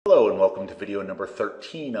welcome to video number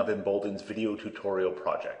 13 of Embolden's video tutorial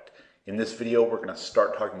project. In this video, we're going to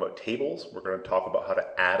start talking about tables. We're going to talk about how to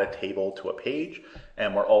add a table to a page,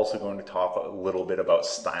 and we're also going to talk a little bit about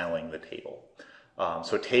styling the table.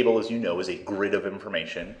 So a table, as you know, is a grid of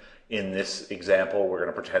information. In this example, we're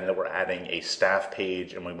going to pretend that we're adding a staff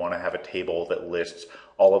page, and we want to have a table that lists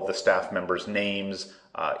all of the staff members' names,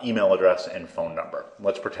 email address, and phone number.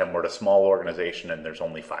 Let's pretend we're at a small organization and there's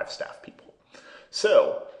only 5 staff people.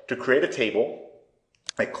 So to create a table,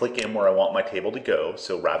 I click in where I want my table to go.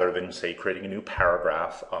 So rather than, say, creating a new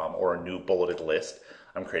paragraph or a new bulleted list,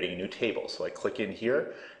 I'm creating a new table. So I click in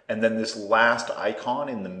here, and then this last icon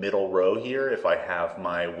in the middle row here, if I have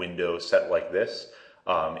my window set like this,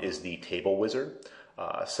 is the table wizard.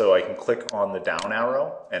 So I can click on the down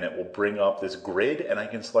arrow and it will bring up this grid, and I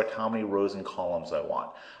can select how many rows and columns I want.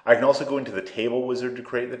 I can also go into the table wizard to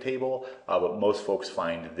create the table, but most folks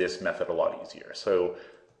find this method a lot easier. So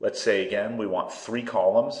let's say again, we want 3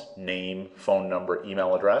 columns: name, phone number,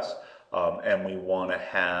 email address, and we want to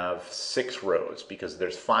have 6 rows because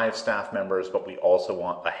there's 5 staff members, but we also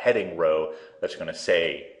want a heading row that's going to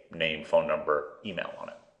say name, phone number, email on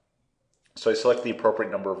it. So I select the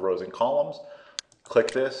appropriate number of rows and columns,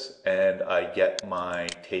 click this, and I get my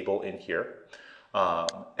table in here.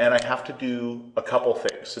 And I have to do a couple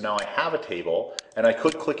things. So now I have a table, and I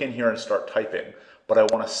could click in here and start typing, but I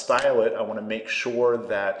want to style it. I want to make sure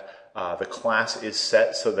that the class is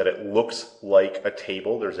set so that it looks like a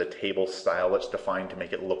table. There's a table style that's defined to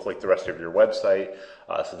make it look like the rest of your website.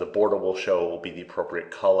 So the border will show will be the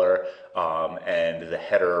appropriate color, and the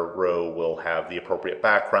header row will have the appropriate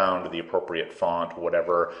background, the appropriate font,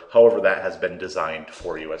 however that has been designed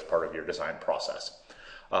for you as part of your design process.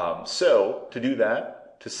 So to do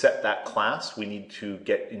that, to set that class, we need to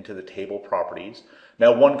get into the table properties.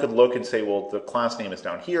 Now one could look and say, well, the class name is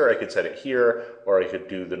down here, I could set it here, or I could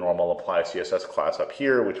do the normal apply CSS class up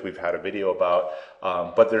here, which we've had a video about,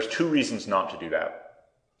 but there's 2 reasons not to do that.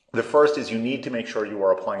 The first is you need to make sure you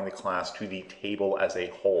are applying the class to the table as a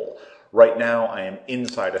whole. Right now I am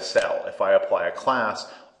inside a cell. If I apply a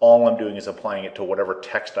class, all I'm doing is applying it to whatever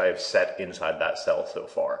text I have set inside that cell so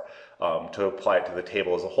far. To apply it to the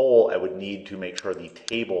table as a whole, I would need to make sure the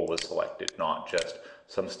table was selected, not just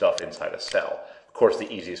some stuff inside a cell. Of course,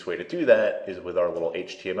 the easiest way to do that is with our little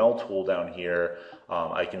HTML tool down here.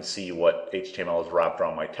 I can see what HTML is wrapped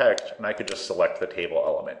around my text, and I could just select the table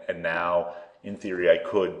element. And now, in theory, I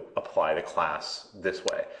could apply the class this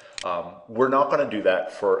way. We're not going to do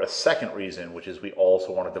that for a second reason, which is we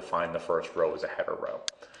also want to define the first row as a header row.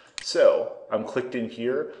 So I'm clicked in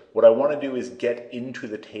here. What I want to do is get into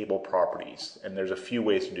the table properties, and there's a few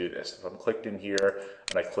ways to do this. If I'm clicked in here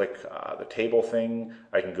and I click the table thing,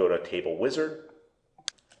 I can go to table wizard,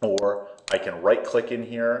 or I can right click in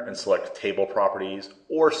here and select table properties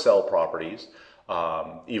or cell properties.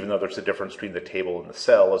 Even though there's a difference between the table and the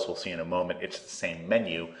cell, as we'll see in a moment, it's the same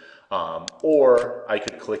menu. Or I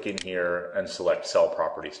could click in here and select cell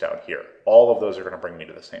properties down here. All of those are going to bring me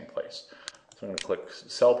to the same place. So I'm going to click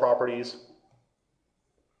cell properties.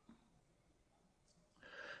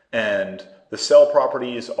 And the cell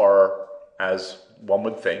properties are, as one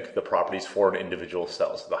would think, the properties for an individual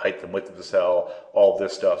cell. So the height and width of the cell, all of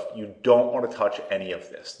this stuff. You don't want to touch any of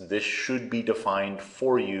this. This should be defined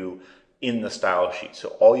for you in the style sheet. So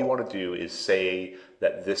all you want to do is say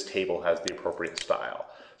that this table has the appropriate style.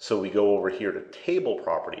 So we go over here to table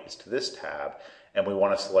properties, to this tab, and we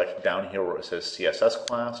want to select down here where it says CSS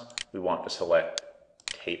class, we want to select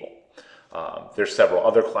table. There's several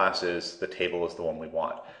other classes. The table is the one we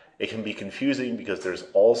want. It can be confusing because there's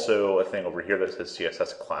also a thing over here that says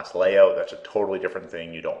CSS class layout. That's a totally different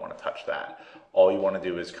thing. You don't want to touch that. All you want to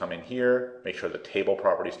do is come in here, make sure the table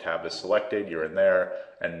properties tab is selected, you're in there,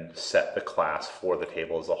 and set the class for the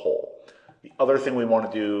table as a whole. The other thing we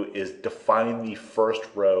want to do is define the first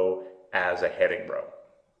row as a heading row.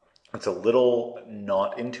 It's a little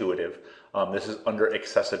not intuitive. This is under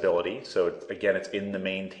accessibility. So again, it's in the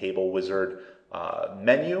main table wizard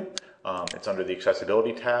menu. It's under the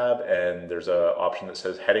accessibility tab, and there's an option that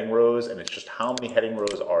says heading rows, and it's just how many heading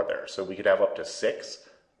rows are there. So we could have up to 6,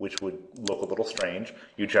 which would look a little strange.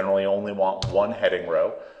 You generally only want 1 heading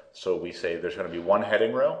row. So we say there's going to be 1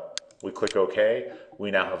 heading row. We click OK. We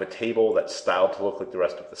now have a table that's styled to look like the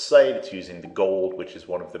rest of the site. It's using the gold, which is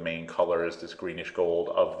one of the main colors, this greenish gold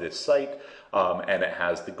of this site. And it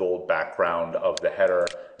has the gold background of the header.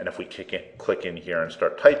 And if we click in here and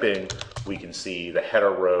start typing, we can see the header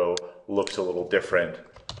row looks a little different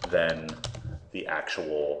than the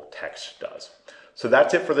actual text does. So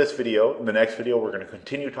that's it for this video. In the next video, we're going to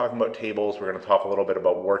continue talking about tables. We're going to talk a little bit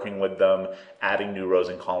about working with them, adding new rows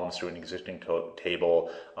and columns to an existing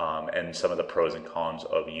table, and some of the pros and cons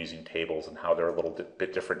of using tables and how they're a little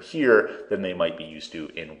bit different here than they might be used to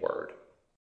in Word.